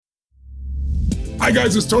Hi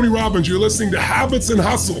guys, it's Tony Robbins. You're listening to Habits and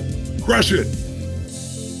Hustle. Crush it.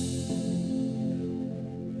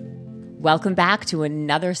 Welcome back to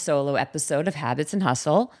another solo episode of Habits and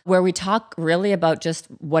Hustle, where we talk really about just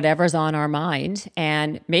whatever's on our mind,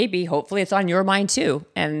 and maybe, hopefully, it's on your mind too.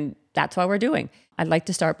 And that's what we're doing. I'd like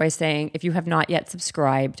to start by saying, if you have not yet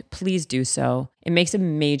subscribed, please do so. It makes a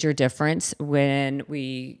major difference when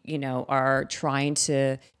we, are trying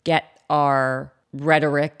to get our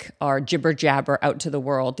rhetoric, our jibber jabber out to the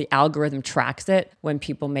world. The algorithm tracks it when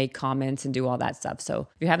people make comments and do all that stuff. So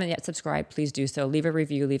if you haven't yet subscribed, please do so. Leave a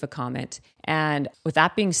review, leave a comment. And with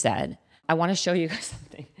that being said, I want to show you guys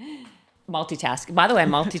something. Multitasking. By the way,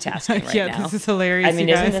 I'm multitasking right now. This is hilarious. I mean,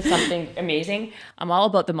 isn't this something amazing? I'm all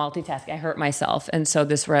about the multitasking. I hurt myself. And so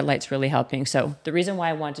this red light's really helping. So the reason why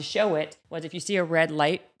I wanted to show it was if you see a red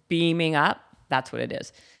light beaming up, that's what it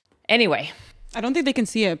is. Anyway. I don't think they can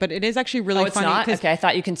see it, but it is actually really funny. Oh, it's not? Okay, I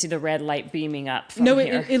thought you can see the red light beaming up from No,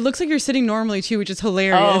 here. it looks like you're sitting normally too, which is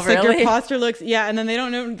hilarious. Oh, really? Like your posture looks, and then they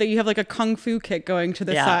don't know that you have like a kung fu kick going to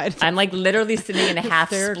the side. I'm like literally sitting in a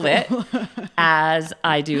half split as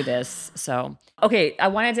I do this. So, okay, I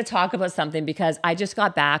wanted to talk about something because I just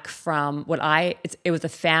got back from it was a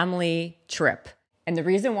family trip. And the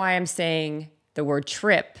reason why I'm saying the word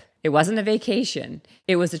trip, it wasn't a vacation,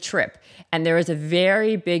 it was a trip. And there is a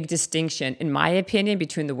very big distinction, in my opinion,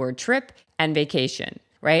 between the word trip and vacation,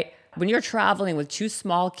 right? When you're traveling with two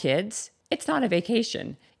small kids, it's not a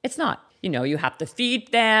vacation. It's not. You have to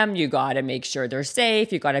feed them, you gotta make sure they're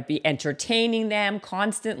safe, you gotta be entertaining them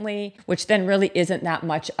constantly, which then really isn't that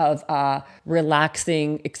much of a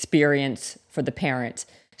relaxing experience for the parent.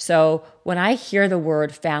 So when I hear the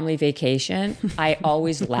word family vacation, I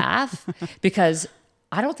always laugh because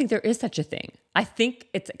I don't think there is such a thing. I think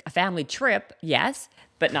it's a family trip, yes,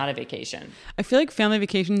 but not a vacation. I feel like family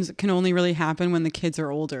vacations can only really happen when the kids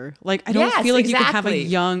are older. Like, I don't feel like you can have a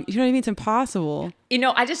young, you know what I mean? It's impossible.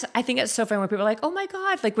 I think it's so funny when people are like, oh my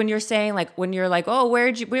God, like when you're saying, like, when you're like, oh,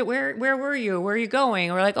 where were you? Where are you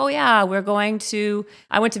going? Or like, oh yeah, I went to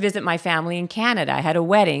visit my family in Canada. I had a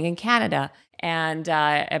wedding in Canada. And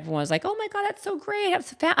everyone was like, oh my God, that's so great.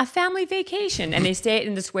 It's a family vacation. And they say it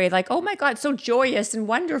in this way, like, oh my God, so joyous and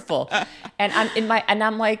wonderful. And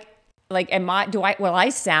I'm like, will I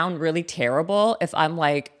sound really terrible if I'm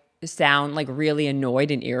like, sound like really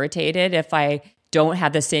annoyed and irritated if I don't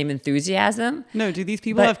have the same enthusiasm? No, do these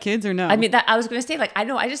people have kids or no? I mean, I was going to say, like,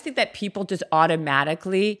 I just think that people just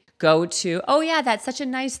automatically go to, oh yeah, that's such a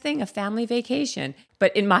nice thing, a family vacation.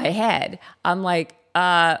 But in my head, I'm like,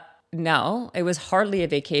 no, it was hardly a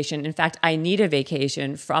vacation. In fact, I need a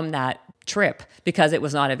vacation from that trip because it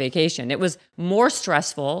was not a vacation. It was more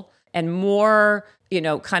stressful and more,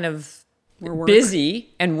 kind of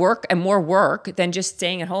busy and more work than just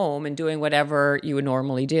staying at home and doing whatever you would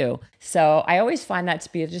normally do. So I always find that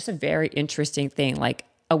to be just a very interesting thing. Like,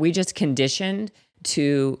 are we just conditioned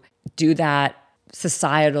to do that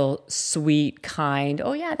societal, sweet, kind,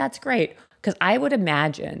 oh yeah, that's great? Because I would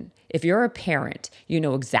imagine if you're a parent, you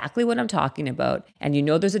know exactly what I'm talking about, and you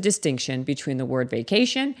know there's a distinction between the word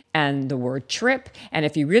vacation and the word trip. And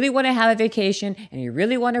if you really want to have a vacation and you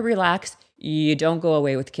really want to relax, you don't go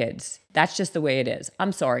away with kids. That's just the way it is.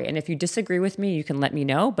 I'm sorry. And if you disagree with me, you can let me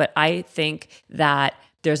know. But I think that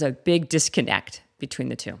there's a big disconnect between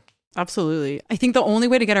the two. Absolutely. I think the only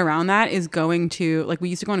way to get around that is going to, like, we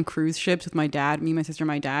used to go on cruise ships with my dad, me, my sister,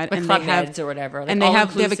 my dad. Like and Club they have Med or whatever. Like and they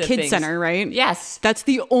have a kid center, right? Yes. That's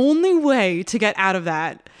the only way to get out of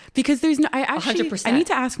that. Because there's no, I 100%. need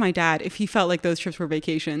to ask my dad if he felt like those trips were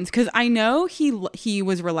vacations. Because I know he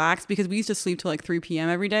was relaxed because we used to sleep till like 3 p.m.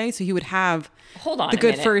 every day. So he would have the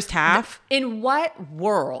good first half. In what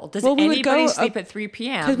world does anybody sleep at 3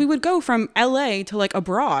 p.m.? Because we would go from LA to like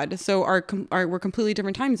abroad. So we're completely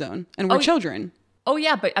different time zone and we're children. Oh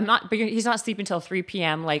yeah, but he's not sleeping till 3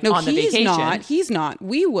 p.m. like on the vacation. No, he's not.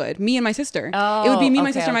 We would. Me and my sister. Oh, it would be me,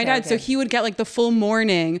 my sister, and my dad. Okay. So he would get like the full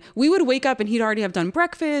morning. We would wake up and he'd already have done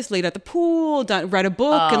breakfast, laid at the pool, read a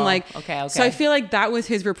book, and like. Okay. So I feel like that was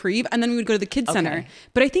his reprieve, and then we would go to the kids center.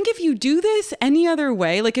 But I think if you do this any other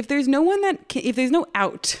way, like if there's no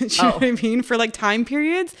out, you know what I mean, for like time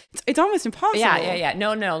periods, it's almost impossible. Yeah.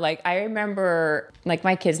 No. Like I remember, like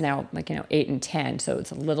my kids now, like 8 and 10, so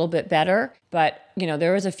it's a little bit better, but.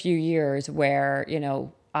 There was a few years where,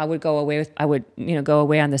 I would go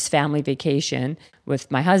away on this family vacation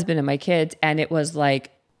with my husband and my kids. And it was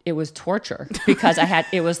torture because I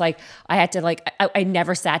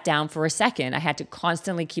never sat down for a second. I had to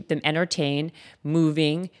constantly keep them entertained,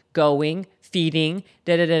 moving, going, feeding,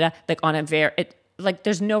 like on a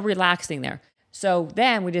there's no relaxing there. So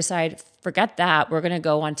then we decided, forget that. We're going to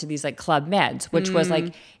go onto these like Club Meds, which was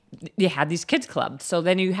like you have these kids clubs. So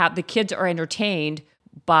then you have the kids are entertained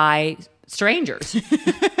by strangers.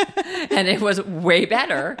 And it was way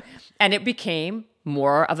better. And it became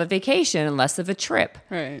more of a vacation and less of a trip.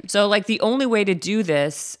 Right. So like the only way to do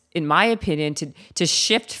this, in my opinion, to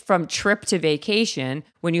shift from trip to vacation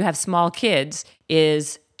when you have small kids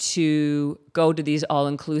is to go to these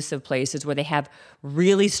all-inclusive places where they have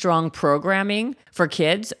really strong programming for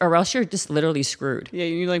kids, or else you're just literally screwed. Yeah,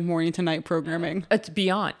 you need like morning to night programming. It's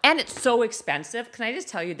beyond. And it's so expensive. Can I just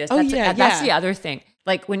tell you this? Oh, That's the other thing.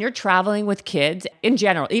 Like when you're traveling with kids in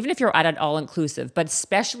general, even if you're at an all-inclusive, but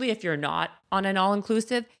especially if you're not on an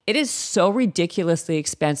all-inclusive, it is so ridiculously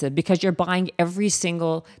expensive because you're buying every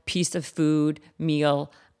single piece of food,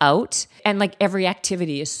 meal out, and like every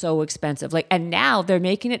activity is so expensive. Like, and now they're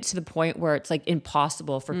making it to the point where it's like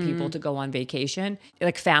impossible for people to go on vacation,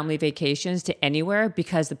 like family vacations to anywhere,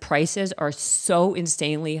 because the prices are so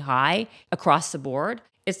insanely high across the board.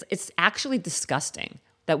 It's actually disgusting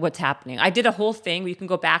that what's happening. I did a whole thing. You can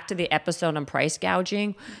go back to the episode on price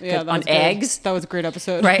gouging on eggs. That was a great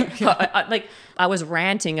episode. Right? Like I was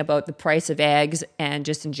ranting about the price of eggs and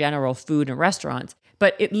just in general food in restaurants.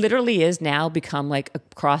 But it literally is now become like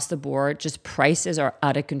across the board, just prices are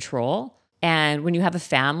out of control. And when you have a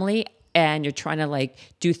family and you're trying to like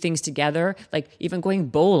do things together, like even going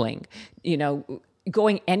bowling, you know,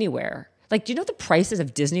 going anywhere. Like, do you know the prices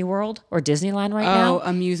of Disney World or Disneyland right now? Oh,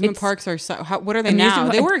 amusement parks are what are they now?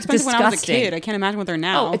 They were expensive when I was a kid. I can't imagine what they're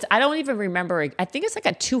now. I don't even remember. I think it's like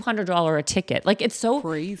a $200 a ticket. Like it's so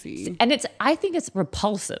crazy. And I think it's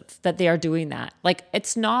repulsive that they are doing that. Like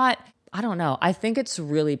it's not, I don't know. I think it's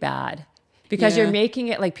really bad because you're making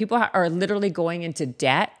it like people are literally going into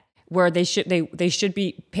debt where they should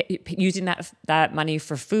be using that money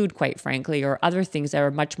for food, quite frankly, or other things that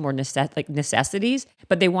are much more necessities.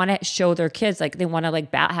 But they want to show their kids, like they want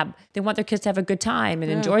to they want their kids to have a good time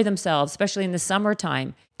and enjoy themselves, especially in the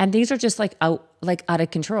summertime. And these are just like out of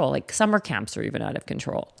control. Like summer camps are even out of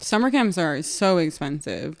control. Summer camps are so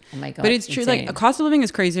expensive. Oh my God. But it's true. Insane. Like cost of living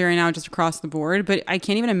is crazy right now just across the board. But I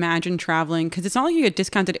can't even imagine traveling because it's not like you get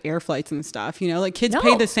discounted air flights and stuff. You know, like kids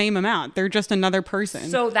pay the same amount. They're just another person.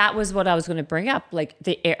 So that was what I was going to bring up. Like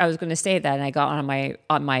I was going to say that, and I got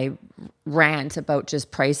on my rant about just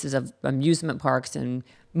prices of amusement parks and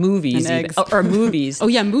movies or movies. Oh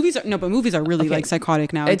yeah, movies are really like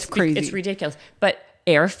psychotic now. It's crazy. It's ridiculous. But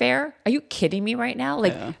airfare? Are you kidding me right now?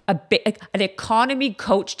 Like an economy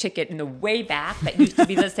coach ticket in the way back that used to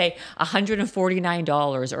be, let's say,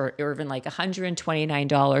 $149 or even like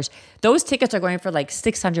 $129. Those tickets are going for like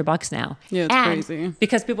 $600 now. Yeah, it's crazy.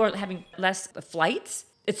 Because people are having less flights,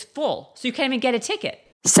 it's full. So you can't even get a ticket.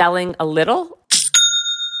 Selling a little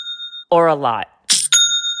or a lot.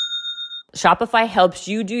 Shopify helps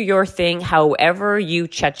you do your thing however you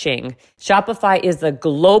cha-ching. Shopify is the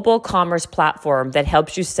global commerce platform that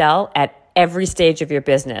helps you sell at every stage of your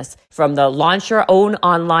business. From the launch your own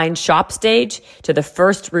online shop stage to the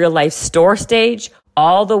first real life store stage,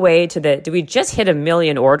 all the way to the do we just hit 1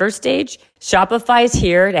 million orders stage? Shopify is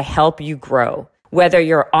here to help you grow. Whether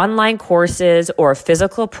your online courses or a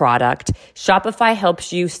physical product, Shopify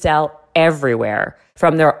helps you sell everywhere.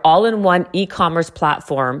 From their all-in-one e-commerce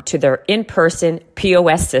platform to their in-person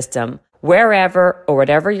POS system, wherever or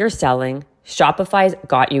whatever you're selling, Shopify's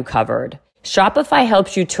got you covered. Shopify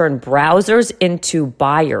helps you turn browsers into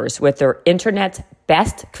buyers with their internet's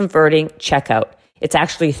best converting checkout. It's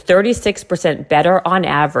actually 36% better on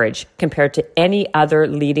average compared to any other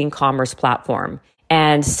leading commerce platform.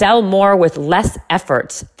 And sell more with less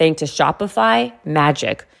efforts thanks to Shopify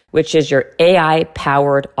Magic, which is your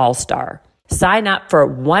AI-powered all-star. Sign up for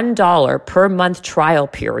 $1 per month trial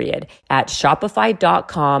period at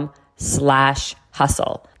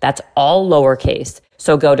shopify.com/hustle. That's all lowercase.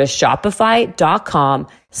 So go to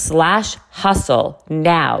shopify.com/hustle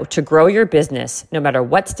now to grow your business no matter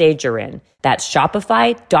what stage you're in. That's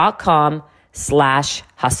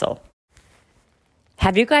shopify.com/hustle.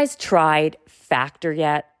 Have you guys tried Factor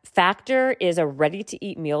yet? Factor is a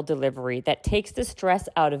ready-to-eat meal delivery that takes the stress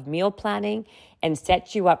out of meal planning and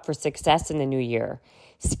sets you up for success in the new year.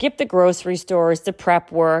 Skip the grocery stores, the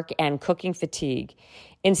prep work, and cooking fatigue.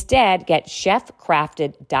 Instead, get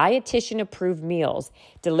chef-crafted, dietitian-approved meals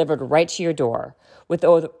delivered right to your door. With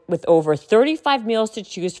over 35 meals to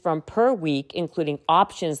choose from per week, including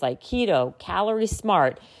options like keto, calorie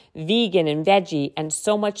smart, vegan and veggie, and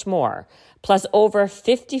so much more, plus over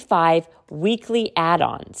 55 weekly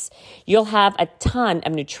add-ons. You'll have a ton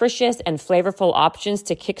of nutritious and flavorful options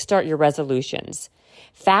to kickstart your resolutions.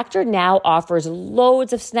 Factor now offers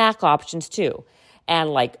loads of snack options too.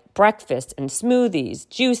 and like breakfast and smoothies,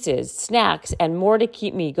 juices, snacks, and more to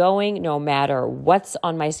keep me going no matter what's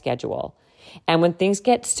on my schedule. And when things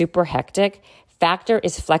get super hectic, Factor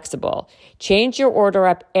is flexible. Change your order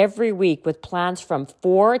up every week with plans from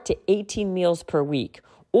 4 to 18 meals per week,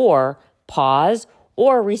 or pause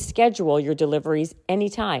or reschedule your deliveries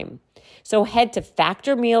anytime. So head to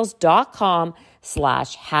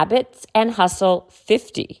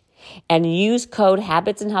factormeals.com/habitsandhustle50 and use code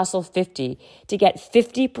habitsandhustle50 to get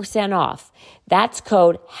 50% off. That's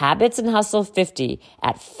code habitsandhustle50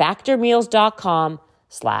 at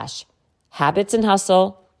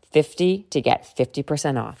factormeals.com/habitsandhustle50 to get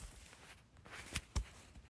 50% off.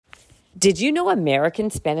 Did you know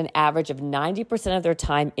Americans spend an average of 90% of their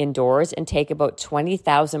time indoors and take about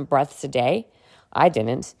 20,000 breaths a day? I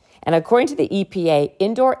didn't. And according to the EPA,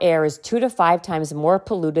 indoor air is 2 to 5 times more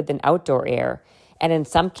polluted than outdoor air, and in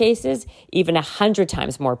some cases, even 100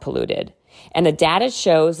 times more polluted. And the data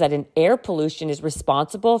shows that air pollution is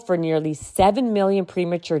responsible for nearly 7 million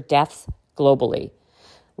premature deaths globally.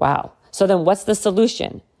 Wow. So then what's the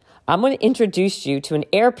solution? I'm going to introduce you to an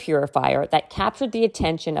air purifier that captured the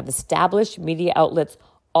attention of established media outlets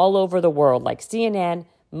all over the world, like CNN,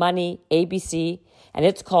 Money, ABC, and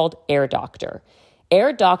it's called Air Doctor.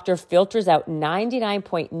 Air Doctor filters out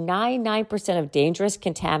 99.99% of dangerous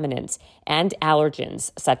contaminants and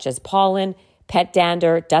allergens, such as pollen, pet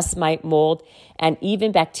dander, dust mite, mold, and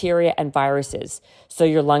even bacteria and viruses, so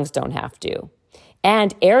your lungs don't have to.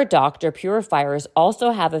 And Air Doctor purifiers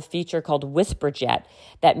also have a feature called WhisperJet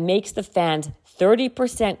that makes the fans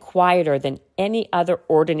 30% quieter than any other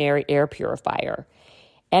ordinary air purifier.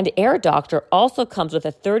 And Air Doctor also comes with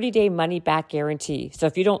a 30-day money-back guarantee. So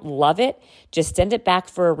if you don't love it, just send it back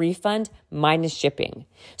for a refund minus shipping.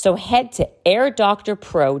 So head to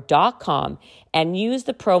airdoctorpro.com and use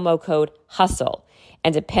the promo code HUSTLE.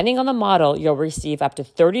 And depending on the model, you'll receive up to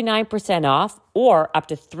 39% off or up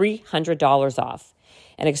to $300 off.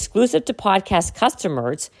 And exclusive to podcast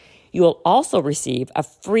customers, you will also receive a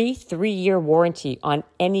free 3-year warranty on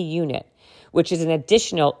any unit, which is an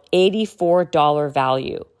additional $84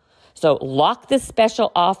 value. So lock this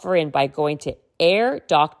special offer in by going to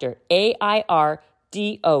airdoctor,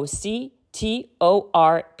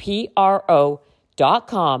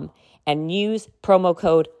 airdoctorpro.com and use promo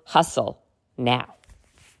code HUSTLE now.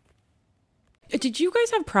 Did you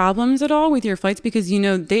guys have problems at all with your flights? Because,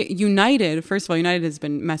 United, first of all, United has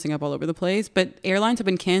been messing up all over the place, but airlines have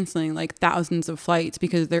been canceling like thousands of flights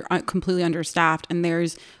because they're completely understaffed and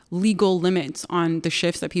there's legal limits on the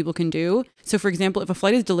shifts that people can do. So for example, if a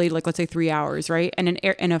flight is delayed, like let's say 3 hours, right? And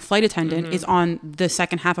a flight attendant is on the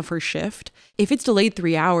second half of her shift. If it's delayed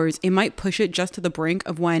 3 hours, it might push it just to the brink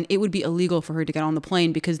of when it would be illegal for her to get on the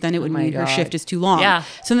plane because then it would mean her shift is too long. Yeah.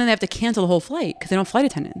 So then they have to cancel the whole flight because they don't have flight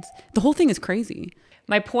attendants. The whole thing is crazy.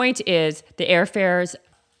 My point is the airfares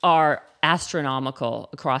are astronomical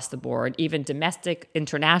across the board, even domestic,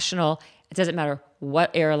 international. It doesn't matter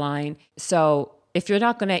what airline. So if you're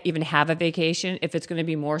not going to even have a vacation, if it's going to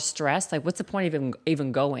be more stress, like what's the point of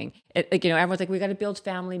even going? Everyone's like, we got to build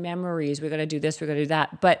family memories. We got to do this. We got to do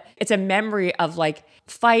that. But it's a memory of like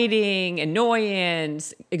fighting,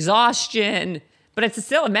 annoyance, exhaustion. But it's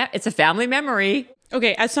still it's a family memory.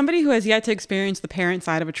 Okay, as somebody who has yet to experience the parent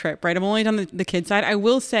side of a trip, right? I've only done the kid side. I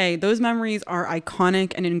will say those memories are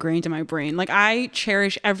iconic and ingrained in my brain. Like I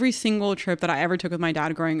cherish every single trip that I ever took with my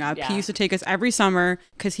dad growing up. Yeah. He used to take us every summer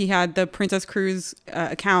because he had the Princess Cruise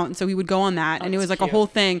account. So we would go on that and it was like cute. A whole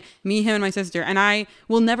thing, me, him, and my sister. And I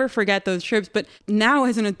will never forget those trips. But now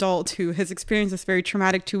as an adult who has experienced this very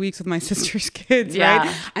traumatic 2 weeks with my sister's kids, right?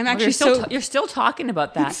 I'm actually you're still talking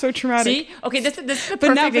about that. It's so traumatic. See? Okay, this is the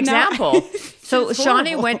perfect example. So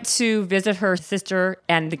Shawnee went to visit her sister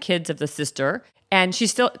and the kids of the sister. And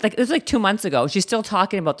she's still, like, this was like 2 months ago. She's still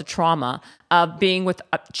talking about the trauma of being with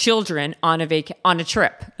children on a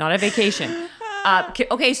trip, not a vacation.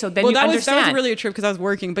 Okay, so then you understand. That was really a trip because I was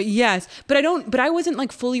working, but yes, but I wasn't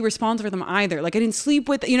like fully responsible for them either. Like I didn't sleep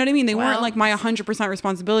with, you know what I mean? They weren't like my 100%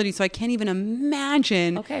 responsibility. So I can't even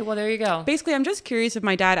imagine. Okay, well, there you go. Basically, I'm just curious if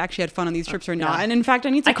my dad actually had fun on these trips or not. And in fact, I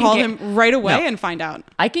need to call him right away and find out.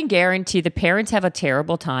 I can guarantee the parents have a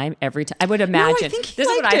terrible time every time. I would imagine. No, I think he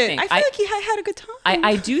liked it. I feel like he had a good time.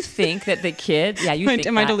 I do think that the kids, you think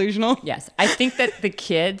Am I delusional? Yes. I think that the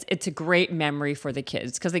kids, it's a great memory for the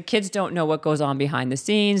kids because the kids don't know what goes on behind the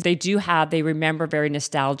scenes. They remember very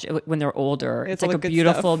nostalgic when they're older. It's like a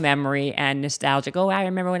beautiful memory and nostalgic. Oh, I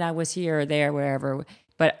remember when I was here, there, wherever.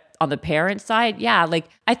 But on the parent side, yeah, like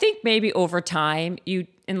I think maybe over time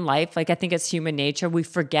in life, like I think it's human nature, we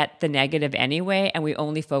forget the negative anyway and we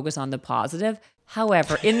only focus on the positive.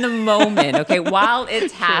 However, in the moment, okay, while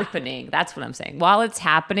it's happening, that's what I'm saying. While it's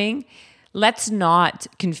happening, let's not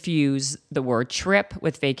confuse the word trip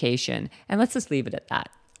with vacation, and let's just leave it at that.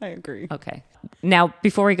 I agree. Okay. Now,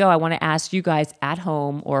 before we go, I want to ask you guys at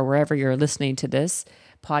home or wherever you're listening to this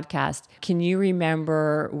podcast, can you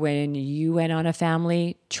remember when you went on a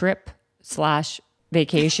family trip /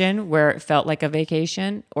 vacation where it felt like a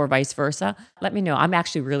vacation or vice versa? Let me know. I'm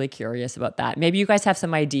actually really curious about that. Maybe you guys have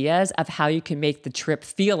some ideas of how you can make the trip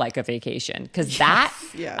feel like a vacation, because that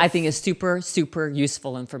I think is super, super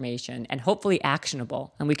useful information and hopefully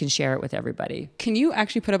actionable, and we can share it with everybody. Can you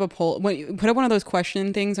actually put up a poll, put up one of those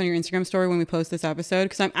question things on your Instagram story when we post this episode?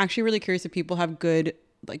 Because I'm actually really curious if people have good,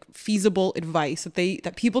 like feasible advice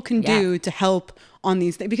that people can do to help on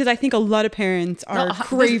these things, because I think a lot of parents are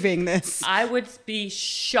craving this. I would be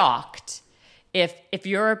shocked if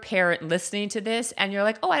you're a parent listening to this and you're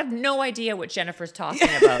like, oh, I have no idea what Jennifer's talking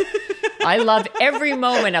about. I love every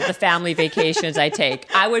moment of the family vacations I take.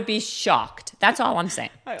 I would be shocked. That's all I'm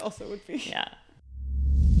saying. I also would be. Yeah.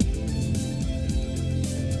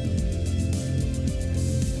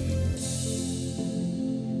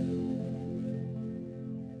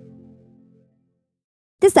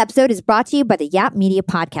 This episode is brought to you by the Yap Media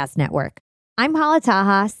Podcast Network. I'm Hala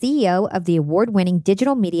Taha, CEO of the award-winning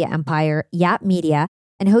digital media empire, Yap Media,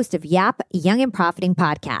 and host of Yap Young and Profiting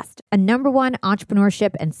Podcast, a #1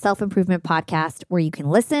 entrepreneurship and self-improvement podcast where you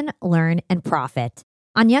can listen, learn, and profit.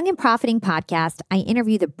 On Young and Profiting Podcast, I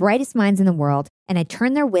interview the brightest minds in the world, and I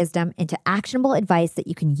turn their wisdom into actionable advice that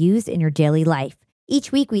you can use in your daily life.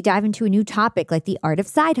 Each week, we dive into a new topic like the art of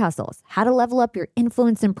side hustles, how to level up your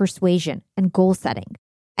influence and persuasion, and goal setting.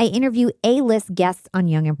 I interview A-list guests on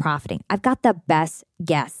Young and Profiting. I've got the best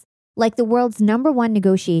guests, like the world's #1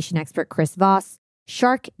 negotiation expert, Chris Voss,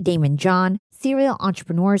 Shark Damon John, serial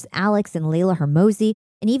entrepreneurs Alex and Layla Hermosi,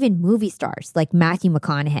 and even movie stars like Matthew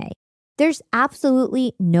McConaughey. There's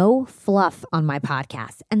absolutely no fluff on my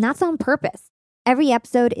podcast, and that's on purpose. Every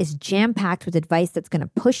episode is jam-packed with advice that's going to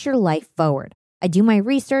push your life forward. I do my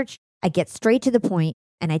research, I get straight to the point,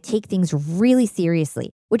 and I take things really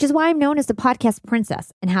seriously, which is why I'm known as the podcast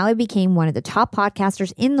princess and how I became one of the top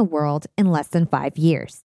podcasters in the world in less than 5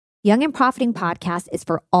 years. Young and Profiting Podcast is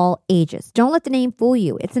for all ages. Don't let the name fool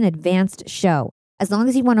you. It's an advanced show. As long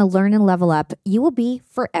as you want to learn and level up, you will be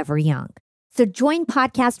forever young. So join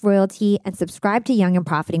podcast royalty and subscribe to Young and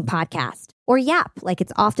Profiting Podcast, or YAP, like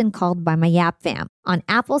it's often called by my YAP fam, on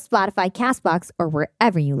Apple, Spotify, CastBox, or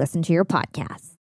wherever you listen to your podcasts.